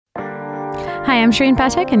Hi, I'm Shireen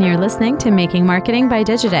Patek, and you're listening to Making Marketing by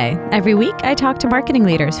Digiday. Every week, I talk to marketing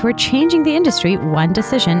leaders who are changing the industry one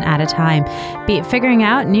decision at a time, be it figuring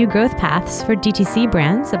out new growth paths for DTC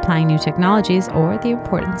brands, applying new technologies, or the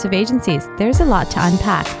importance of agencies. There's a lot to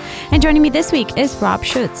unpack. And joining me this week is Rob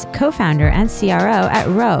Schutz, co-founder and CRO at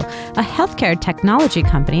Ro, a healthcare technology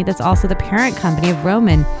company that's also the parent company of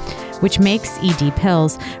Roman, which makes ED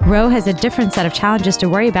pills. Ro has a different set of challenges to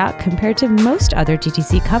worry about compared to most other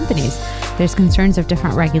DTC companies. There's concerns of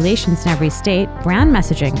different regulations in every state, brand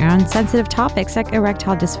messaging around sensitive topics like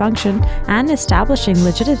erectile dysfunction, and establishing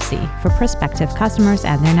legitimacy for prospective customers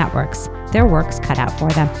and their networks. Their work's cut out for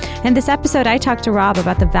them. In this episode, I talked to Rob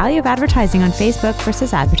about the value of advertising on Facebook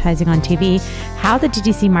versus advertising on TV, how the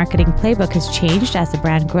DTC marketing playbook has changed as the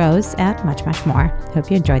brand grows, and much, much more. Hope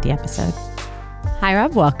you enjoyed the episode. Hi,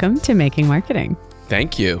 Rob. Welcome to Making Marketing.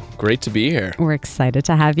 Thank you. Great to be here. We're excited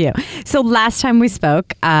to have you. So last time we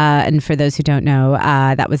spoke, and for those who don't know,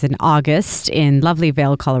 that was in August in lovely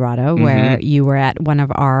Vail, Colorado, where you were at one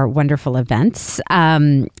of our wonderful events.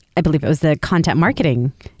 I believe it was the content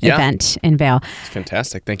marketing event in Vail. It's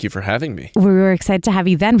fantastic. Thank you for having me. We were excited to have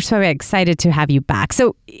you then, so we're excited to have you back.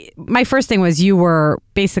 So my first thing was you were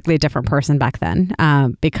basically a different person back then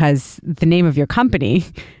because the name of your company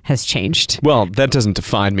has changed. Well, that doesn't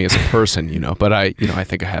define me as a person, but I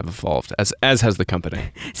think I have evolved as has the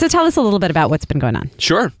company. So tell us a little bit about what's been going on.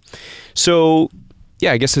 Sure. So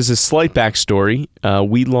I guess as a slight backstory,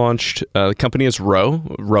 we launched, the company is Ro.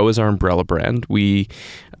 Ro is our umbrella brand. We,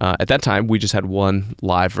 at that time, we just had one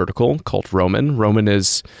live vertical called Roman. Roman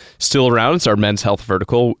is still around. It's our men's health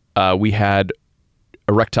vertical. We had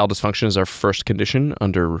erectile dysfunction as our first condition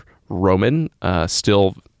under Roman,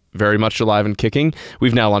 still very much alive and kicking.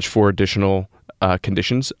 We've now launched 4 additional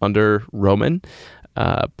conditions under Roman: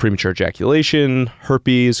 premature ejaculation,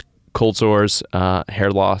 herpes, cold sores,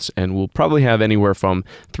 hair loss, and we'll probably have anywhere from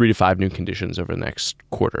 3 to 5 new conditions over the next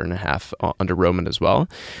quarter and a half under Roman as well.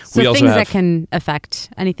 So things that can affect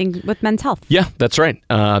anything with men's health. Yeah, that's right.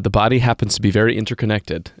 The body happens to be very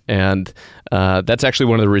interconnected, and that's actually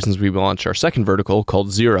one of the reasons we launched our second vertical called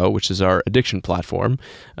Zero, which is our addiction platform.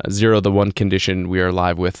 Zero, the one condition we are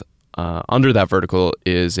live with under that vertical,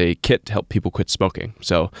 is a kit to help people quit smoking.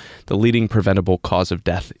 So the leading preventable cause of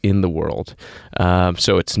death in the world.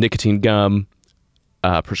 So it's nicotine gum,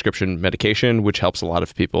 prescription medication, which helps a lot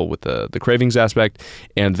of people with the cravings aspect,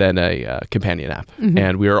 and then a companion app.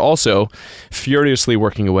 And we are also furiously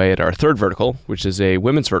working away at our third vertical, which is a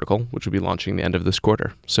women's vertical, which will be launching the end of this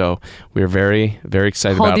quarter. So we are very, very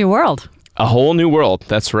excited about a whole new world. A whole new world.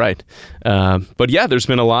 That's right. But yeah, there's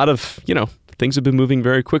been a lot of, things have been moving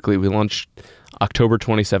very quickly. We launched October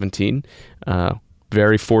 2017.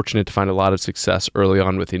 Very fortunate to find a lot of success early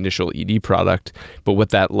on with the initial ED product. But what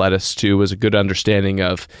that led us to was a good understanding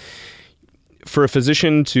of, for a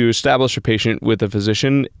physician to establish a patient with a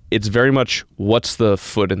physician, it's very much what's the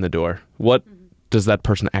foot in the door? What does that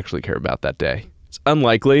person actually care about that day? It's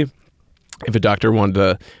unlikely if a doctor wanted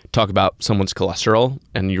to talk about someone's cholesterol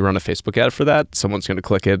and you run a Facebook ad for that, someone's going to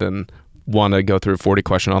click it and want to go through a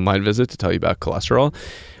 40-question online visit to tell you about cholesterol.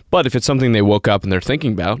 But if it's something they woke up and they're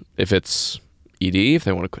thinking about, if it's ED, if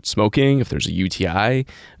they want to quit smoking, if there's a UTI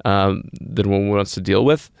that one wants to deal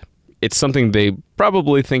with, it's something they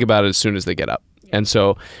probably think about as soon as they get up. And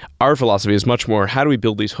so our philosophy is much more, how do we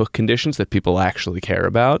build these hook conditions that people actually care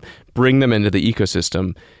about, bring them into the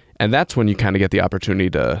ecosystem, and that's when you kind of get the opportunity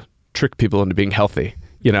to trick people into being healthy.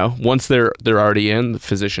 Once they're already in, the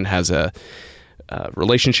physician has a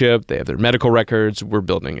relationship, they have their medical records, we're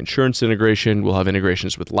building insurance integration, we'll have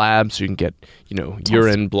integrations with labs so you can get,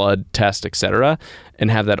 urine, blood, test, etc.,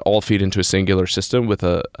 and have that all feed into a singular system with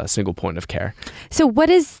a single point of care. So what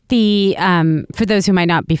is the, for those who might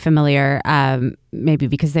not be familiar, maybe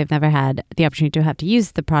because they've never had the opportunity to have to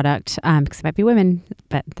use the product, because it might be women,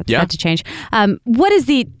 but that's got to change. What is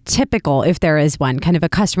the typical, if there is one, kind of a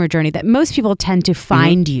customer journey that most people tend to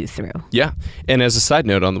find you through? Yeah. And as a side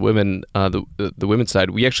note on the women, the women's side,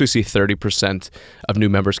 we actually see 30% of new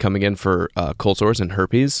members coming in for cold sores and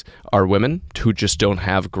herpes are women who just don't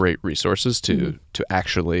have great resources to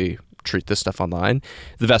actually treat this stuff online.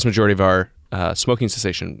 The vast majority of our smoking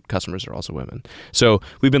cessation customers are also women. So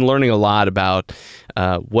we've been learning a lot about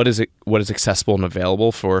what is accessible and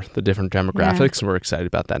available for the different demographics, and we're excited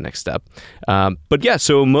about that next step. But yeah,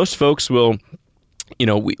 so most folks will,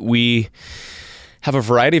 we have a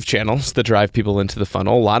variety of channels that drive people into the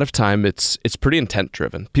funnel. A lot of time it's pretty intent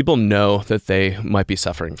driven. People know that they might be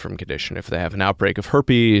suffering from condition. If they have an outbreak of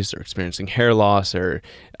herpes or experiencing hair loss or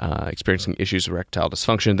experiencing issues with erectile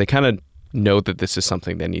dysfunction, they kind of know that this is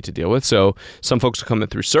something they need to deal with. So some folks will come in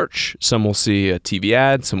through search, some will see a TV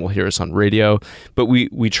ad, some will hear us on radio, but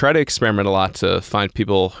we try to experiment a lot to find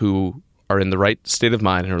people who are in the right state of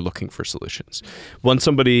mind and are looking for solutions. Once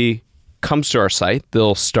somebody comes to our site,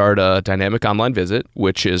 they'll start a dynamic online visit,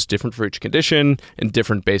 which is different for each condition and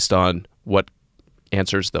different based on what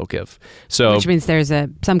answers they'll give. So, which means there's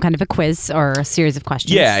some kind of a quiz or a series of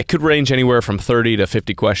questions. Yeah, it could range anywhere from 30 to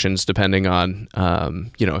 50 questions depending on,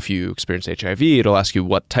 if you experience HIV, it'll ask you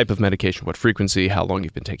what type of medication, what frequency, how long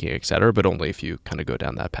you've been taking it, et cetera, but only if you kind of go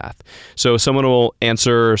down that path. So someone will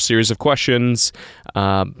answer a series of questions,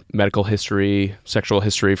 medical history, sexual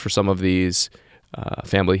history for some of these,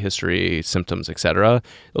 family history, symptoms, et cetera.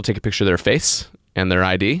 They'll take a picture of their face and their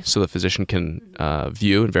ID so the physician can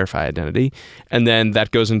view and verify identity. And then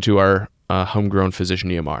that goes into our homegrown physician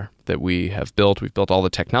EMR that we have built. We've built all the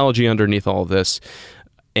technology underneath all of this.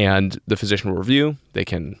 And the physician will review. They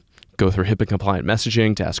can go through HIPAA compliant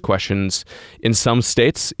messaging to ask questions. In some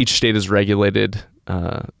states, each state is regulated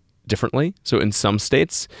differently. So in some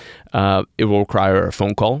states, it will require a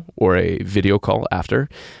phone call or a video call after.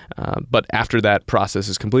 But after that process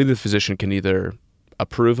is completed, the physician can either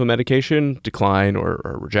approve a medication, decline,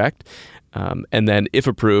 or reject. And then if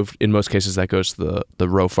approved, in most cases, that goes to the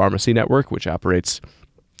Row Pharmacy Network, which operates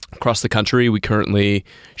across the country. We currently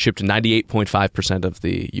ship to 98.5% of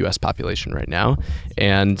the U.S. population right now.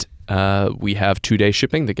 And we have 2-day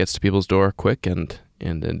shipping that gets to people's door quick and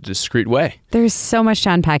in a discreet way. There's so much to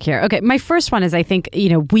unpack here. Okay, my first one is, I think,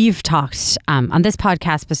 we've talked on this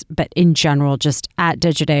podcast, but in general, just at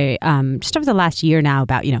Digiday, just over the last year now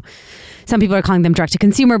about, some people are calling them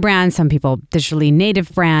direct-to-consumer brands, some people digitally native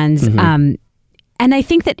brands. Mm-hmm. And I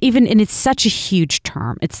think that it's such a huge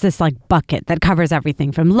term. It's this bucket that covers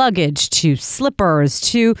everything from luggage to slippers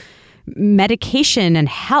to medication and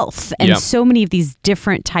health and so many of these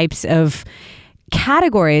different types of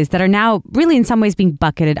categories that are now really in some ways being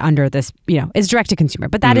bucketed under this, is direct to consumer.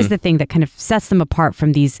 But that is the thing that kind of sets them apart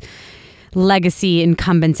from these legacy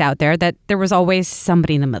incumbents out there, that there was always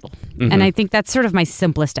somebody in the middle. Mm-hmm. And I think that's sort of my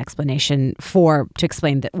simplest explanation to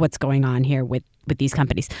explain what's going on here with these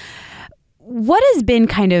companies. What has been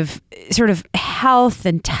kind of sort of health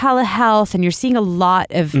and telehealth, and you're seeing a lot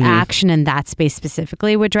of action in that space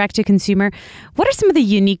specifically with direct to consumer. What are some of the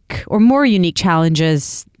unique or more unique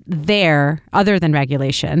challenges there, other than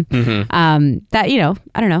regulation, that,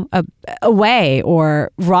 I don't know, Away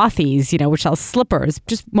or Rothy's, which sells slippers,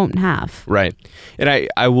 just won't have? Right. And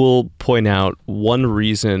I will point out one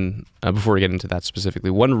reason, before we get into that specifically,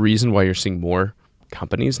 one reason why you're seeing more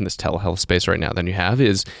companies in this telehealth space right now than you have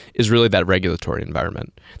is really that regulatory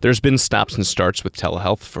environment. There's been stops and starts with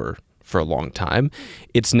telehealth for a long time.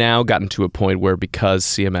 It's now gotten to a point where, because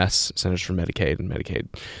CMS, Centers for Medicaid and Medicaid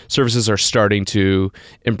Services, are starting to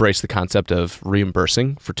embrace the concept of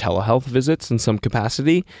reimbursing for telehealth visits in some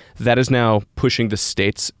capacity, that is now pushing the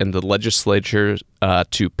states and the legislature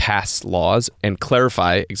to pass laws and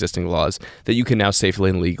clarify existing laws that you can now safely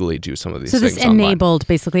and legally do some of these things. So this enabled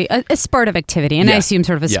basically a spurt of activity, and I assume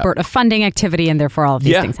sort of a spurt of funding activity, and therefore all of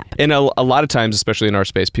these things happen. And a lot of times, especially in our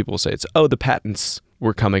space, people will say the patents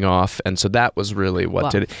were coming off, and so that was really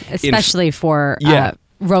what did it. Especially for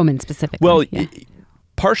Roman specifically. Well,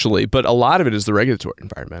 partially, but a lot of it is the regulatory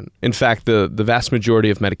environment. In fact, the vast majority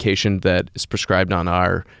of medication that is prescribed on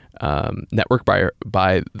our network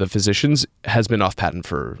by the physicians has been off patent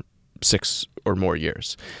for 6 or more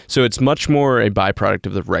years. So it's much more a byproduct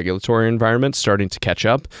of the regulatory environment starting to catch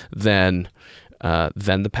up than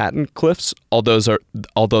the patent cliffs. Although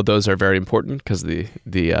those are very important because the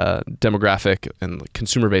demographic and the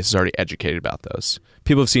consumer base is already educated about those.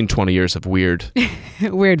 People have seen 20 years of weird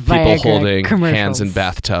people Viagra holding hands in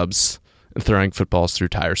bathtubs and throwing footballs through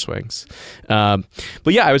tire swings. But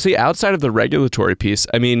yeah, I would say outside of the regulatory piece,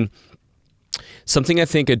 I mean, something I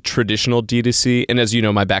think a traditional D2C, and as you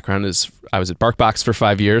know, my background is I was at BarkBox for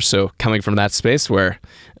 5 years, so coming from that space where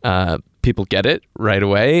people get it right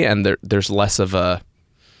away and there's less of a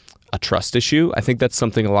trust issue. I think that's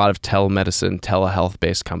something a lot of telemedicine,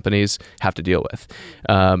 telehealth-based companies have to deal with.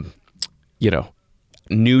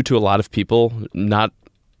 New to a lot of people,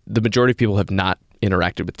 the majority of people have not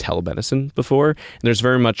interacted with telemedicine before. And there's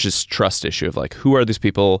very much this trust issue of who are these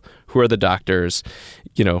people? Who are the doctors?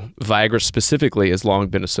 Viagra specifically has long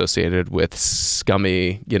been associated with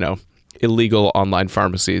scummy, illegal online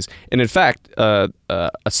pharmacies. And in fact, a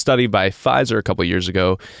study by Pfizer a couple of years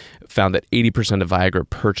ago found that 80% of Viagra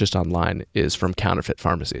purchased online is from counterfeit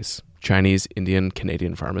pharmacies. Chinese, Indian,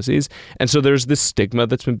 Canadian pharmacies. And so there's this stigma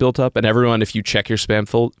that's been built up. And everyone, if you check your spam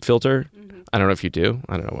filter, I don't know if you do,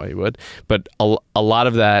 I don't know why you would, but a lot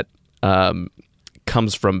of that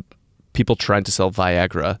comes from people trying to sell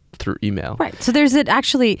Viagra through email. Right. So there's it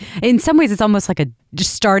actually, in some ways, it's almost like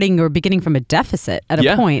just starting or beginning from a deficit at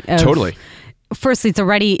a point. Totally. Firstly, it's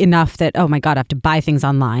already enough that, oh my God, I have to buy things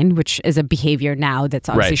online, which is a behavior now that's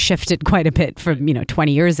obviously shifted quite a bit from,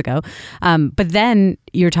 20 years ago. But then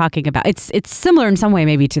you're talking about, it's similar in some way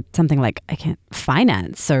maybe to something like,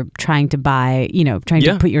 finance or trying to buy, trying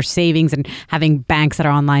to put your savings and having banks that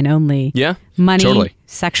are online only. Yeah, money, totally.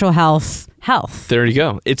 Sexual health. There you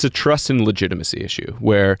go. It's a trust and legitimacy issue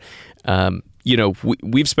where,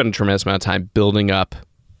 we've spent a tremendous amount of time building up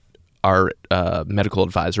our medical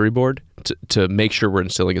advisory board to make sure we're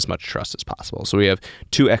instilling as much trust as possible. So we have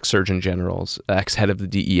 2 ex-surgeon generals, ex-head of the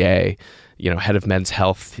DEA, head of men's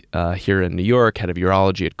health here in New York, head of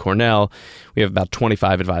urology at Cornell. We have about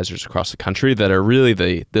 25 advisors across the country that are really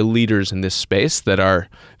the leaders in this space that are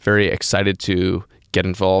very excited to get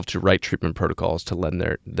involved, to write treatment protocols, to lend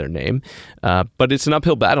their name. But it's an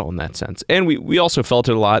uphill battle in that sense. And we also felt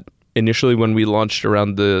it a lot initially when we launched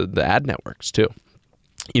around the ad networks too.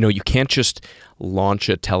 You can't just launch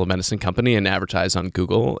a telemedicine company and advertise on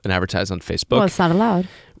Google and advertise on Facebook. Well, it's not allowed.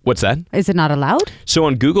 What's that? Is it not allowed? So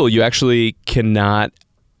on Google, you actually cannot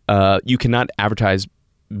advertise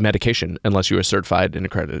medication unless you are certified and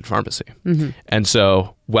accredited pharmacy. Mm-hmm. And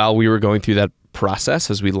so while we were going through that process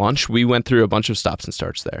as we launched, we went through a bunch of stops and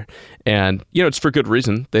starts there. And, it's for good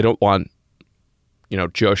reason. They don't want,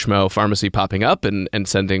 Joe Schmo pharmacy popping up and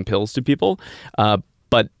sending pills to people.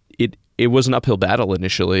 But it was an uphill battle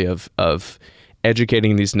initially of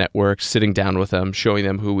educating these networks, sitting down with them, showing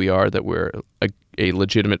them who we are, that we're a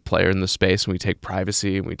legitimate player in the space, and we take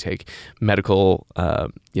privacy and we take medical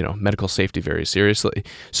safety very seriously.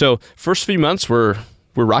 So first few months were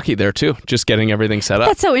rocky there too, just getting everything set up.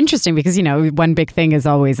 That's so interesting because, one big thing is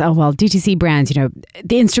always, DTC brands, the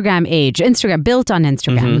Instagram age, Instagram built on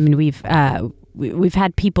Instagram. Mm-hmm. I mean, we've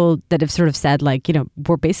had people that have sort of said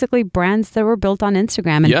we're basically brands that were built on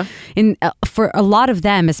Instagram. And for a lot of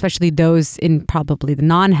them, especially those in probably the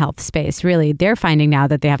non-health space, really, they're finding now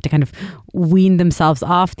that they have to kind of wean themselves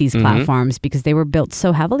off these platforms because they were built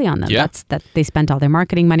so heavily on them. Yeah. That they spent all their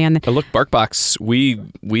marketing money on them. Look, BarkBox,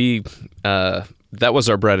 we that was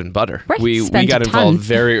our bread and butter. Right. We got involved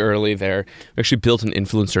very early there. We actually built an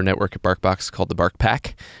influencer network at BarkBox called the Bark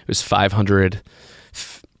Pack. It was 500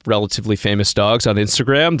 relatively famous dogs on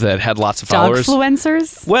Instagram that had lots of followers.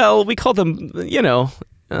 Dogfluencers? Well, we call them,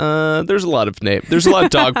 there's a lot of names. There's a lot of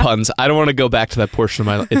dog puns. I don't want to go back to that portion of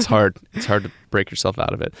my life. It's hard. It's hard to break yourself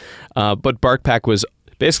out of it. But Bark Pack was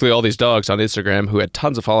basically all these dogs on Instagram who had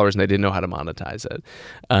tons of followers and they didn't know how to monetize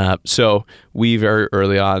it. So we very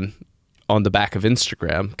early on the back of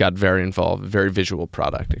Instagram, got very involved, very visual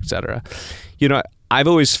product, etc. I've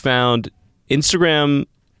always found Instagram,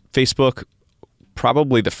 Facebook,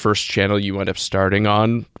 probably the first channel you end up starting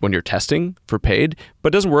on when you're testing for paid,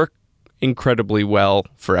 but doesn't work incredibly well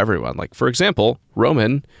for everyone. Like, for example,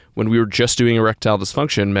 Roman, when we were just doing erectile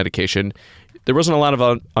dysfunction medication, there wasn't a lot of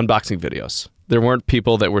unboxing videos. There weren't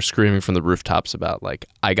people that were screaming from the rooftops about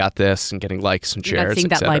I got this and getting likes and shares. You're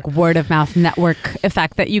not seeing that word of mouth network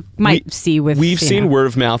effect that you might see with. We've seen word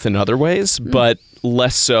of mouth in other ways, but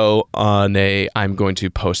less so on I'm going to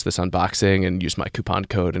post this unboxing and use my coupon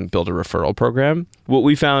code and build a referral program. What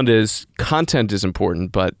we found is content is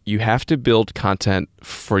important, but you have to build content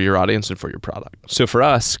for your audience and for your product. So for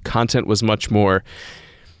us, content was much more,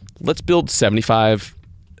 let's build 75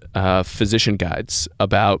 physician guides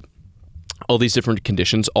about all these different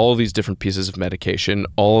conditions, all of these different pieces of medication,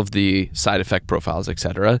 all of the side effect profiles,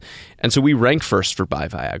 etc. And so we rank first for Buy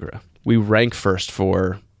Viagra. We rank first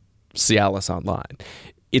for Cialis online.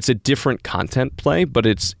 It's a different content play, but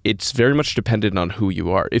it's very much dependent on who you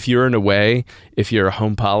are. If you're in a way, if you're a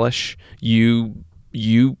home polish, you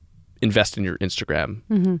invest in your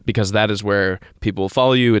Instagram because that is where people will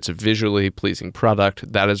follow you. It's a visually pleasing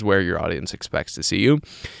product. That is where your audience expects to see you.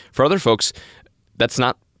 For other folks, that's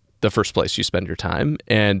not the first place you spend your time.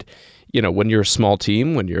 And, when you're a small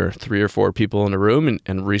team, when you're 3 or 4 people in a room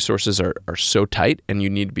and resources are so tight and you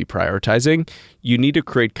need to be prioritizing, you need to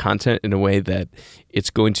create content in a way that it's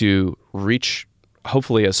going to reach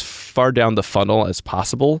hopefully as far down the funnel as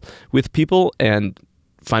possible with people and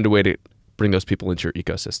find a way to bring those people into your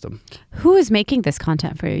ecosystem. Who is making this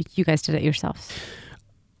content for you? You guys did it yourselves?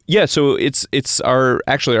 Yeah, so it's our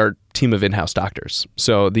team of in-house doctors.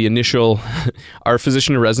 So the initial, our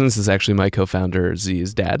physician in residence is actually my co-founder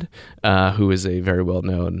Z's dad, who is a very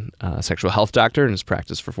well-known sexual health doctor and has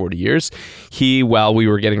practiced for 40 years. He, while we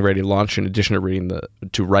were getting ready to launch, in addition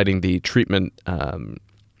to writing the treatment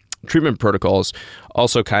treatment protocols,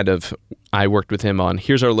 also kind of, I worked with him on,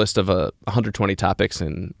 here's our list of 120 topics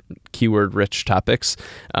and keyword-rich topics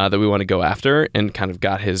that we want to go after, and kind of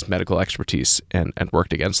got his medical expertise and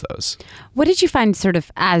worked against those. What did you find sort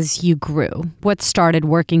of as you grew? What started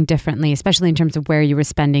working differently, especially in terms of where you were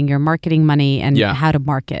spending your marketing money and how to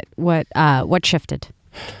market? What shifted?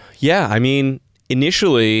 Yeah, I mean,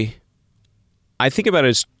 initially, I think about it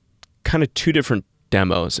as kind of two different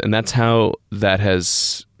demos, and that's how that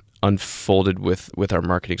has unfolded with our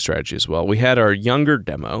marketing strategy as well. We had our younger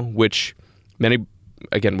demo, which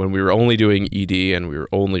again, when we were only doing ED and we were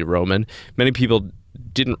only Roman, many people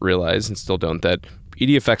didn't realize, and still don't, that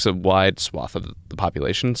ED affects a wide swath of the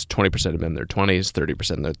populations. 20% of them in their 20s,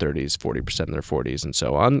 30% in their 30s, 40% in their 40s, and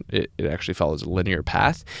so on. It actually follows a linear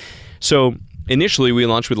path. So initially, we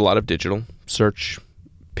launched with a lot of digital, search,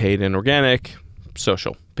 paid and organic,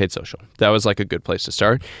 social, paid social. That was like a good place to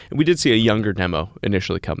start. And we did see a younger demo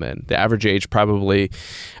initially come in. The average age probably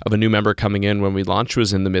of a new member coming in when we launched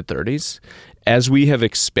was in the mid-30s. As we have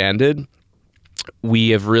expanded, we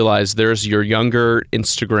have realized there's your younger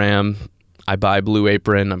Instagram, I buy Blue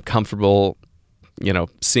Apron, I'm comfortable,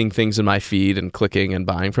 seeing things in my feed and clicking and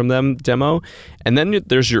buying from them demo. And then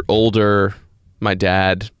there's your older, my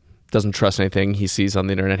dad doesn't trust anything he sees on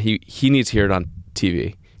the internet. He needs to hear it on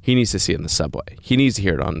TV. He needs to see it in the subway. He needs to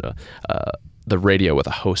hear it on the radio with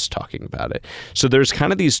a host talking about it. So there's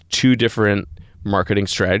kind of these two different marketing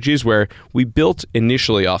strategies where we built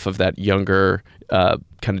initially off of that younger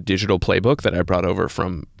kind of digital playbook that I brought over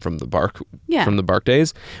from the Bark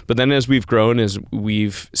days. But then as we've grown, as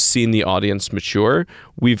we've seen the audience mature,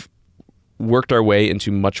 we've worked our way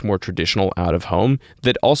into much more traditional out of home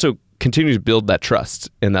that also continue to build that trust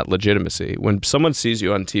and that legitimacy. When someone sees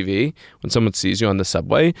you on TV, when someone sees you on the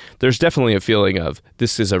subway, there's definitely a feeling of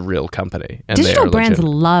this is a real company. And digital brands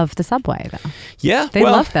love the subway, though. Yeah. They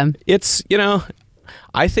love them. It's,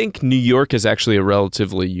 I think New York is actually a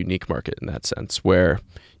relatively unique market in that sense where,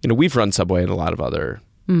 we've run subway in a lot of other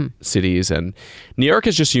cities, and New York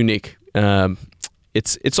is just unique.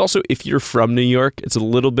 It's also, if you're from New York, it's a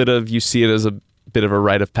little bit of, you see it as a bit of a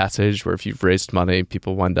rite of passage where if you've raised money,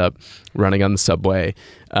 people wind up running on the subway.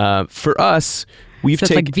 For us, we've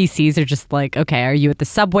taken... like VCs are just like, okay, are you at the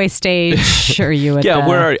subway stage? Are you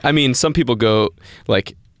at some people go,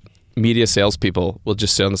 like media salespeople will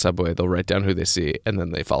just sit on the subway, they'll write down who they see, and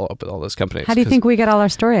then they follow up with all those companies. How do you think we get all our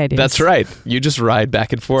story ideas? That's right. You just ride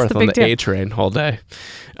back and forth on the A train all day.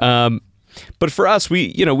 But for us,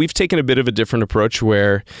 we've taken a bit of a different approach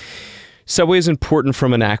where subway is important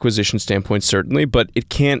from an acquisition standpoint, certainly, but it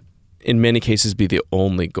can't, in many cases, be the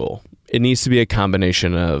only goal. It needs to be a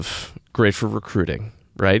combination of great for recruiting,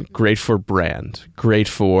 right? Great for brand, great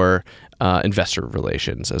for investor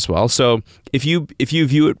relations as well. So if you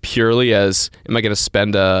view it purely as, am I going to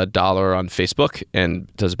spend $1 on Facebook and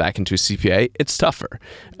does it back into a CPA? It's tougher.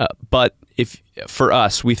 But for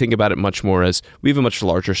us, we think about it much more as we have a much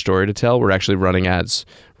larger story to tell. We're actually running ads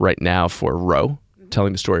right now for Roe,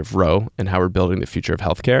 telling the story of Roe and how we're building the future of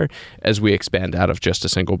healthcare as we expand out of just a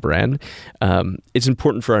single brand. It's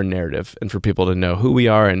important for our narrative and for people to know who we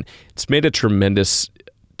are, and it's made a tremendous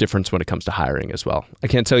difference when it comes to hiring as well. I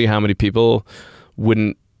can't tell you how many people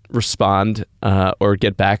wouldn't respond or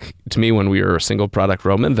get back to me when we were a single product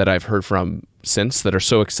Roman that I've heard from since that are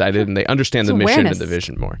so excited and they understand the mission and the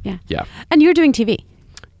vision more. Yeah. And you're doing TV.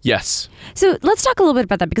 Yes. So let's talk a little bit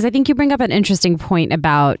about that, because I think you bring up an interesting point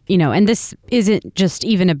about, and this isn't just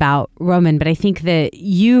even about Roman, but I think that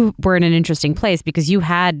you were in an interesting place because you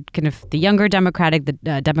had kind of the younger demographic,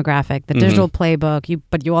 the digital playbook,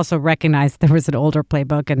 but you also recognized there was an older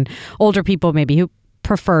playbook and older people maybe who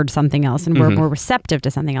preferred something else and were more receptive to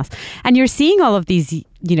something else. And you're seeing all of these,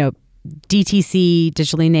 DTC,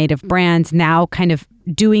 digitally native brands now kind of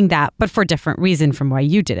doing that, but for a different reason from why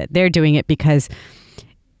you did it. They're doing it because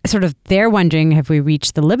sort of they're wondering, have we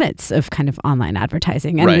reached the limits of kind of online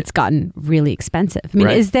advertising? And it's gotten really expensive. I mean,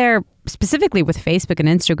 is there, specifically with Facebook and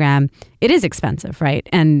Instagram, it is expensive, right?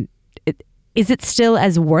 And is it still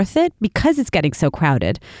as worth it because it's getting so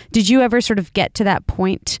crowded? Did you ever sort of get to that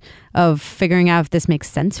point of figuring out if this makes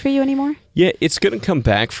sense for you anymore? Yeah, it's going to come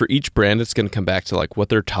back for each brand. It's going to come back to like what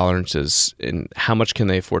their tolerance is and how much can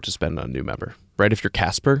they afford to spend on a new member, right? If you're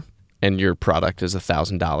Casper and your product is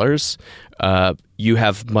 $1,000, you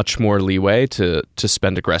have much more leeway to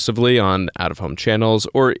spend aggressively on out-of-home channels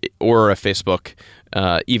or a Facebook,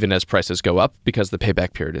 even as prices go up, because the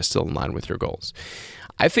payback period is still in line with your goals.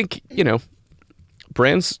 I think,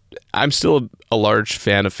 brands, I'm still a large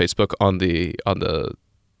fan of Facebook on the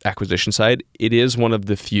acquisition side. It is one of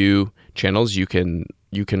the few channels you can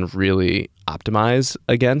really optimize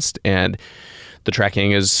against, and The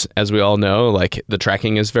tracking is, as we all know, like the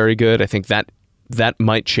tracking is very good. I think that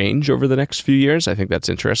might change over the next few years. I think that's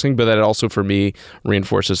interesting, but that also for me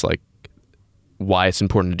reinforces like why it's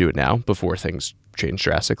important to do it now before things change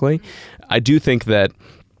drastically. I do think that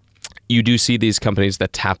you do see these companies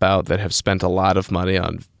that tap out, that have spent a lot of money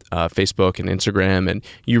on Facebook and Instagram, and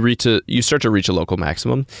you start to reach a local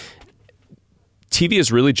maximum. TV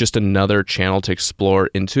is really just another channel to explore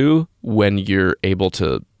into when you're able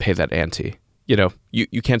to pay that ante. You know,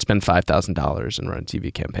 you can't spend $5,000 and run a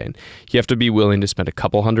TV campaign. You have to be willing to spend a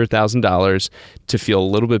couple $100,000 to feel a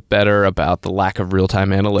little bit better about the lack of real-time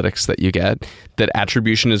analytics that you get. That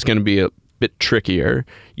attribution is going to be a bit trickier.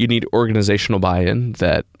 You need organizational buy-in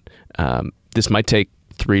that this might take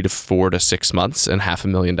 3 to 4 to 6 months and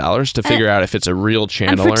 $500,000 to figure out if it's a real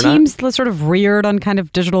channel or not. And for teams that sort of reared on kind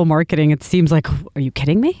of digital marketing, it seems like, are you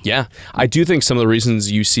kidding me? Yeah. I do think some of the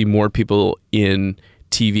reasons you see more people in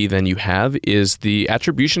TV than you have is the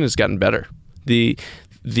attribution has gotten better. The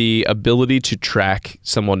ability to track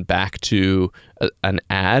someone back to an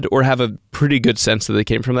ad or have a pretty good sense that they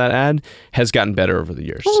came from that ad has gotten better over the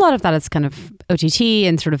years. Well, a lot of that is kind of OTT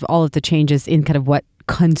and sort of all of the changes in kind of what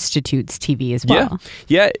constitutes TV as well.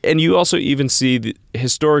 Yeah. And you also even see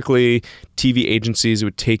historically TV agencies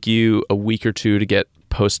would take you a week or two to get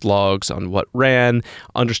post logs on what ran,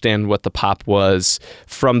 understand what the pop was.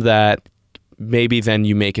 From that, maybe then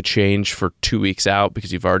you make a change for 2 weeks out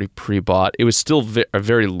because you've already pre-bought. It was still a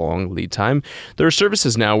very long lead time. There are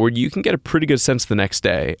services now where you can get a pretty good sense the next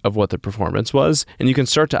day of what the performance was, and you can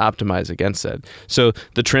start to optimize against it. So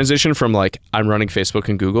the transition from like, I'm running Facebook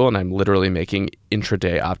and Google and I'm literally making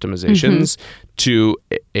intraday optimizations to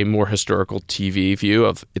a more historical TV view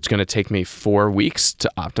of it's going to take me 4 weeks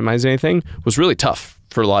to optimize anything was really tough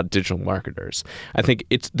for a lot of digital marketers. I think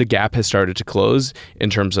the gap has started to close in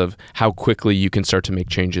terms of how quickly you can start to make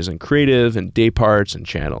changes in creative and day parts and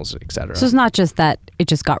channels, et cetera. So it's not just that it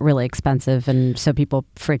just got really expensive and so people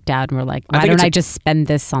freaked out and were like, why don't I just spend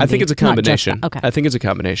this on I think it's a combination. Okay. I think it's a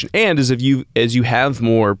combination. And as you have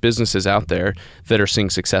more businesses out there that are seeing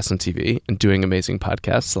success in TV and doing amazing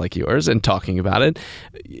podcasts like yours and talking about it,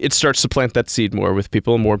 it starts to plant that seed more with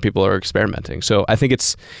people and more people are experimenting. So I think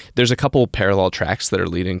there's a couple parallel tracks that are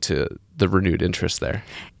leading to the renewed interest there.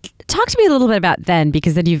 Talk to me a little bit about then,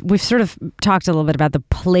 because then we've sort of talked a little bit about the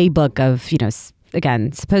playbook of,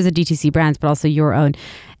 again, supposed DTC brands, but also your own.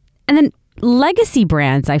 And then legacy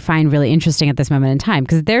brands I find really interesting at this moment in time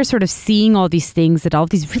because they're sort of seeing all these things that all of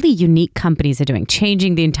these really unique companies are doing,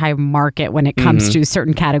 changing the entire market when it comes to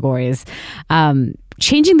certain categories,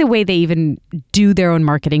 changing the way they even do their own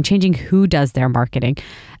marketing, changing who does their marketing.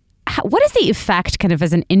 What has the effect kind of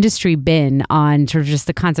as an industry been on sort of just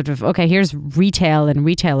the concept of, okay, here's retail and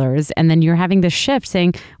retailers, and then you're having this shift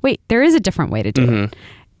saying, wait, there is a different way to do it.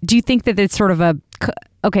 Do you think that it's sort of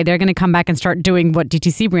okay, they're going to come back and start doing what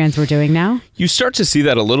DTC brands were doing now? You start to see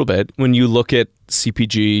that a little bit when you look at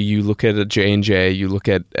CPG, you look at a J&J, you look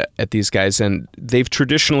at these guys, and they've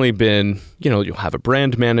traditionally been, you'll have a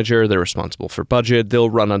brand manager, they're responsible for budget,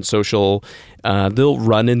 they'll run on social, they'll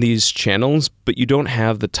run in these channels, but you don't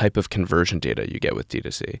have the type of conversion data you get with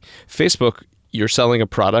D2C. Facebook, you're selling a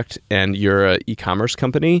product and you're an e-commerce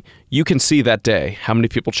company, you can see that day how many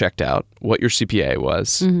people checked out, what your CPA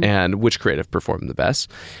was, and which creative performed the best.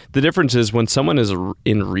 The difference is when someone is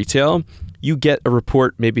in retail, you get a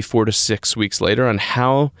report maybe 4 to 6 weeks later on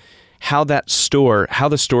how the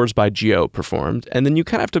stores by geo performed, and then you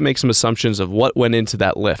kind of have to make some assumptions of what went into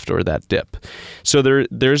that lift or that dip. So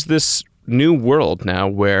there's this new world now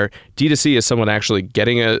where D2C is someone actually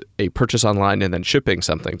getting a purchase online and then shipping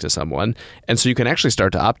something to someone. And so you can actually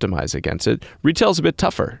start to optimize against it. Retail is a bit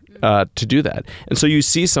tougher to do that. And so you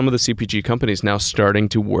see some of the CPG companies now starting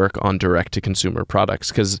to work on direct-to-consumer products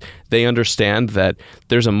because they understand that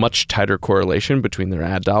there's a much tighter correlation between their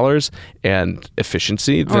ad dollars and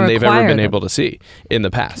efficiency than they've ever been able to see in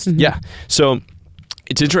the past. Yeah. So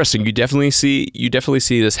it's interesting. You definitely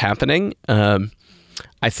see this happening.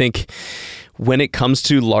 I think when it comes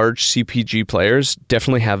to large CPG players,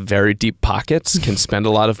 definitely have very deep pockets, can spend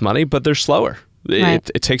a lot of money, but they're slower. Right.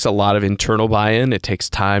 It takes a lot of internal buy-in. It takes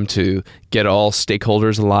time to get all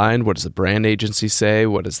stakeholders aligned. What does the brand agency say?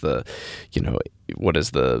 What is the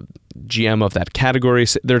GM of that category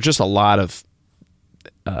say? There are just a lot of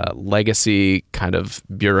legacy kind of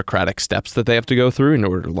bureaucratic steps that they have to go through in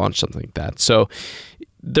order to launch something like that. So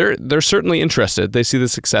they're certainly interested. They see the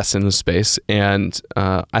success in the space, and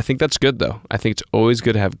I think that's good, though. I think it's always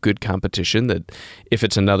good to have good competition. That if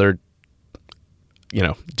it's another,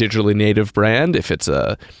 digitally native brand, if it's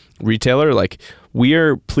a retailer, like we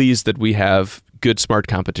are pleased that we have good, smart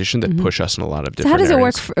competition that push us in a lot of different So how does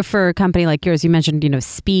areas. it work for a company like yours? You mentioned,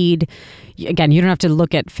 speed. Again, you don't have to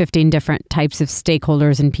look at 15 different types of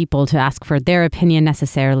stakeholders and people to ask for their opinion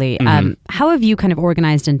necessarily. How have you kind of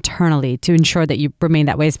organized internally to ensure that you remain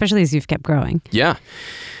that way, especially as you've kept growing? Yeah.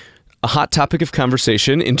 A hot topic of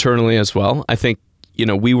conversation internally as well. I think,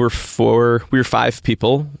 we were 5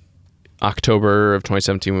 people October of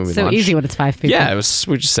 2017 when we launched. So easy when it's 5 people. Yeah,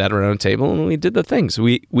 we just sat around a table and we did the things.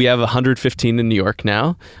 We have 115 in New York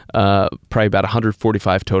now, probably about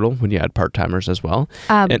 145 total when you add part-timers as well.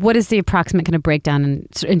 What is the approximate kind of breakdown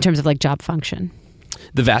in terms of like job function?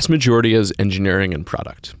 The vast majority is engineering and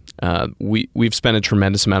product. We've spent a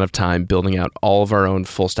tremendous amount of time building out all of our own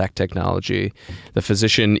full stack technology, the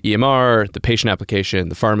physician EMR, the patient application,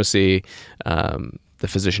 the pharmacy, the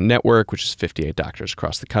physician network, which is 58 doctors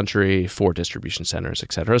across the country, 4 distribution centers,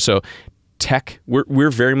 et cetera. So tech, we're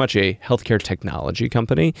very much a healthcare technology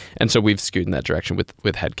company. And so we've skewed in that direction with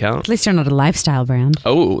headcount. At least you're not a lifestyle brand.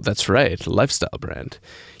 Oh, that's right. Lifestyle brand.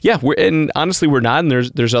 Yeah, honestly, we're not. And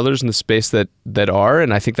there's others in the space that are,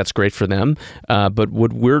 and I think that's great for them. But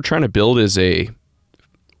what we're trying to build is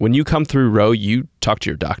when you come through Row, you talk to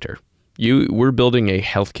your doctor. We're building a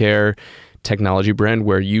healthcare technology brand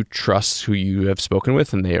where you trust who you have spoken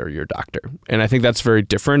with and they are your doctor. And I think that's very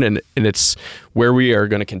different, and it's where we are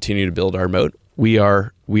going to continue to build our moat. We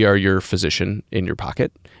are your physician in your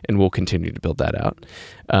pocket, and we'll continue to build that out.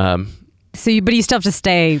 But you still have to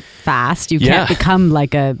stay fast. You can't become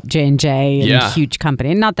like a J&J and a huge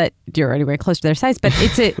company. Not that you're anywhere close to their size, but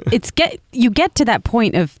you get to that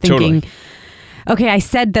point of thinking, totally. Okay, I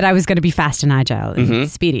said that I was going to be fast and agile and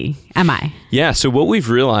speedy. Am I? Yeah. So what we've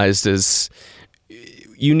realized is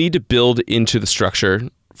you need to build into the structure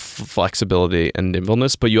flexibility and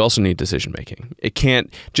nimbleness, but you also need decision making. It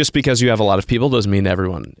can't, just because you have a lot of people doesn't mean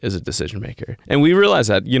everyone is a decision maker. And we realize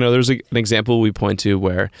that, there's an example we point to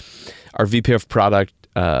where our VP of product,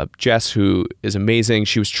 Jess, who is amazing,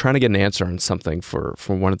 she was trying to get an answer on something for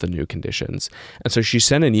one of the new conditions. And so she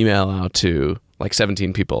sent an email out to like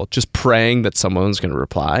 17 people, just praying that someone's going to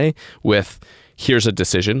reply with, here's a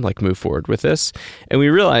decision, like move forward with this. And we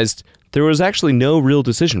realized there was actually no real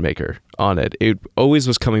decision maker on it. It always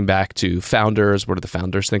was coming back to founders. What do the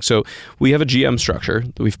founders think? So we have a GM structure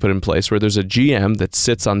that we've put in place where there's a GM that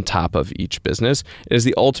sits on top of each business. It is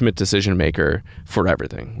the ultimate decision maker for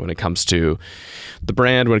everything when it comes to the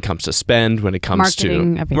brand, when it comes to spend, when it comes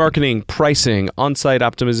to marketing, pricing, on-site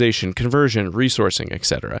optimization, conversion, resourcing, et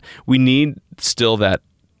cetera. We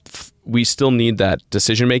still need that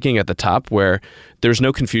decision making at the top where there's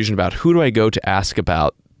no confusion about who do I go to ask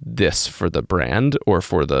about this for the brand or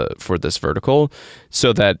for this vertical,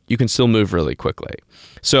 so that you can still move really quickly.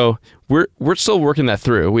 So we're still working that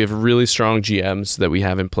through. We have really strong GMs that we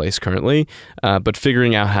have in place currently, but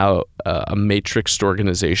figuring out how a matrixed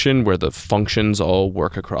organization where the functions all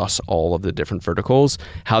work across all of the different verticals,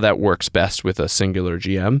 how that works best with a singular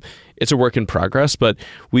GM, it's a work in progress, but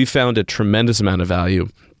we found a tremendous amount of value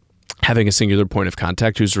having a singular point of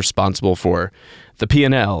contact who's responsible for the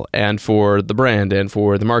P&L and for the brand and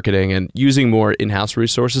for the marketing, and using more in-house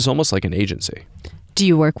resources, almost like an agency. Do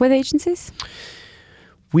you work with agencies?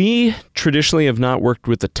 We traditionally have not worked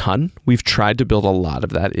with a ton. We've tried to build a lot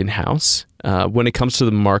of that in-house. When it comes to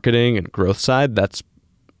the marketing and growth side, that's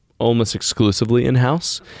almost exclusively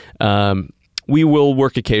in-house. We will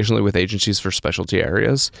work occasionally with agencies for specialty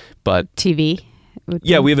areas, but TV?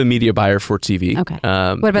 Yeah, we have a media buyer for TV. Okay.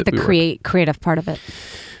 What about the creative part of it?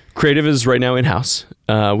 Creative is right now in-house.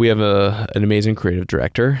 We have an amazing creative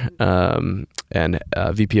director and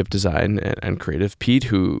VP of design and creative, Pete,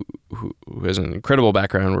 who has an incredible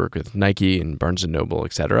background, work with Nike and Barnes & Noble,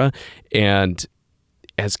 et cetera, and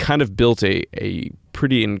has kind of built a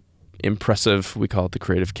pretty impressive, we call it the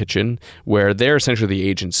creative kitchen, where they're essentially the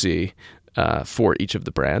agency for each of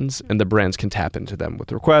the brands, and the brands can tap into them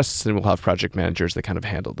with requests, and we'll have project managers that kind of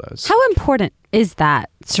handle those. How important is that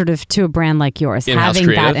sort of to a brand like yours, in-house having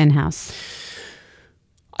creative? That in-house?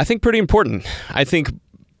 I think pretty important. I think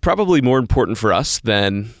probably more important for us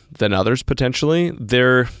than others potentially.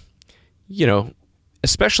 They're,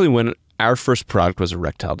 especially when our first product was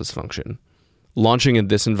erectile dysfunction, launching in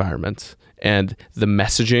this environment, and the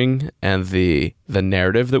messaging and the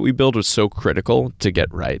narrative that we built was so critical to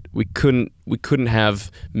get right. We couldn't have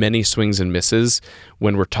many swings and misses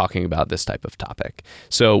when we're talking about this type of topic.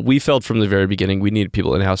 So we felt from the very beginning we needed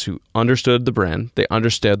people in-house who understood the brand, they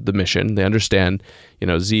understood the mission, they understand,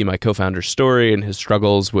 Z, my co-founder's story and his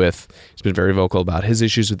struggles with. He's been very vocal about his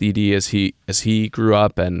issues with ED as he grew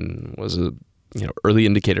up and was a early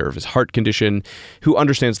indicator of his heart condition, who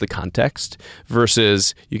understands the context,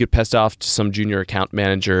 versus you get passed off to some junior account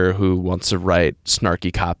manager who wants to write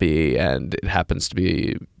snarky copy and it happens to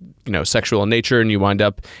be sexual in nature, and you wind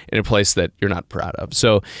up in a place that you're not proud of.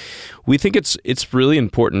 So we think it's really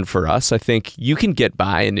important for us. I think you can get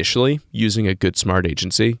by initially using a good, smart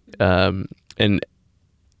agency, and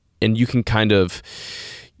you can kind of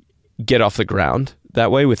get off the ground that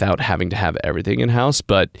way without having to have everything in-house.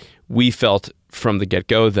 But we felt from the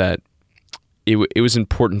get-go that it was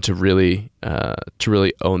important to really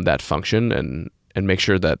own that function and make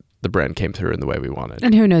sure that the brand came through in the way we wanted.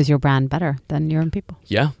 And who knows your brand better than your own people?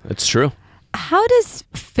 Yeah, it's true. How does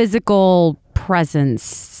physical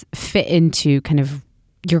presence fit into kind of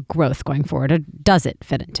your growth going forward? Or does it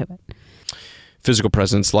fit into it? Physical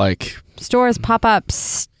presence like? Stores,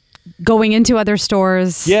 pop-ups, going into other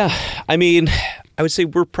stores. Yeah. I mean, I would say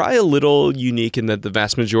we're probably a little unique in that the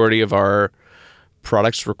vast majority of our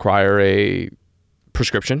products require a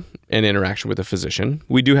prescription and interaction with a physician.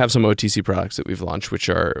 We do have some OTC products that we've launched, which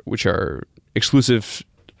are exclusive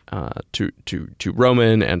to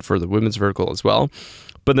Roman and for the women's vertical as well.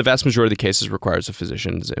 But the vast majority of the cases requires a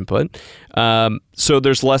physician's input. So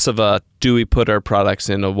there's less of a, do we put our products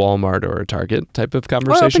in a Walmart or a Target type of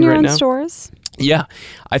conversation or open your right own now? Stores. Yeah,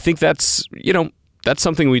 I think that's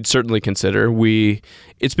something we'd certainly consider.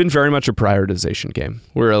 It's been very much a prioritization game.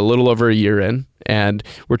 We're a little over a year in, and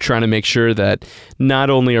we're trying to make sure that not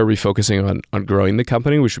only are we focusing on growing the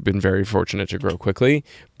company, which we've been very fortunate to grow quickly,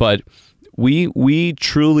 but we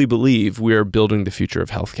truly believe we are building the future of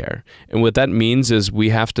healthcare. And what that means is we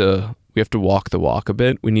have to walk the walk a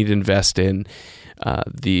bit. We need to invest in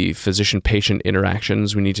the physician-patient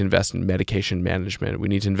interactions. We need to invest in medication management. We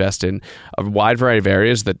need to invest in a wide variety of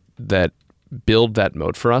areas that build that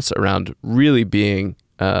moat for us around really being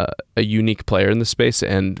a unique player in the space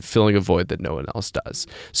and filling a void that no one else does.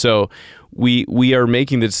 So we are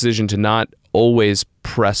making the decision to not always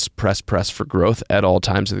press for growth at all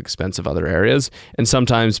times at the expense of other areas, and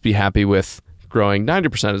sometimes be happy with growing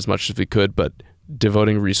 90% as much as we could, but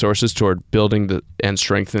devoting resources toward building and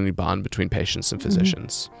strengthening the bond between patients and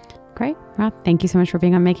physicians. Great. Rob, thank you so much for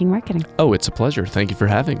being on Making Marketing. Oh, it's a pleasure. Thank you for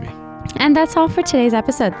having me. And that's all for today's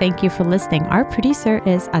episode. Thank you for listening. Our producer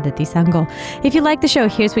is Aditi Sangal. If you like the show,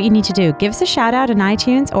 here's what you need to do. Give us a shout out on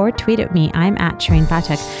iTunes or tweet at me. I'm at Shireen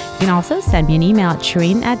Pathak. You can also send me an email at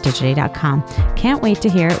shireen@digiday.com. Can't wait to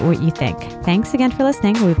hear what you think. Thanks again for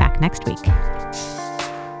listening. We'll be back next week.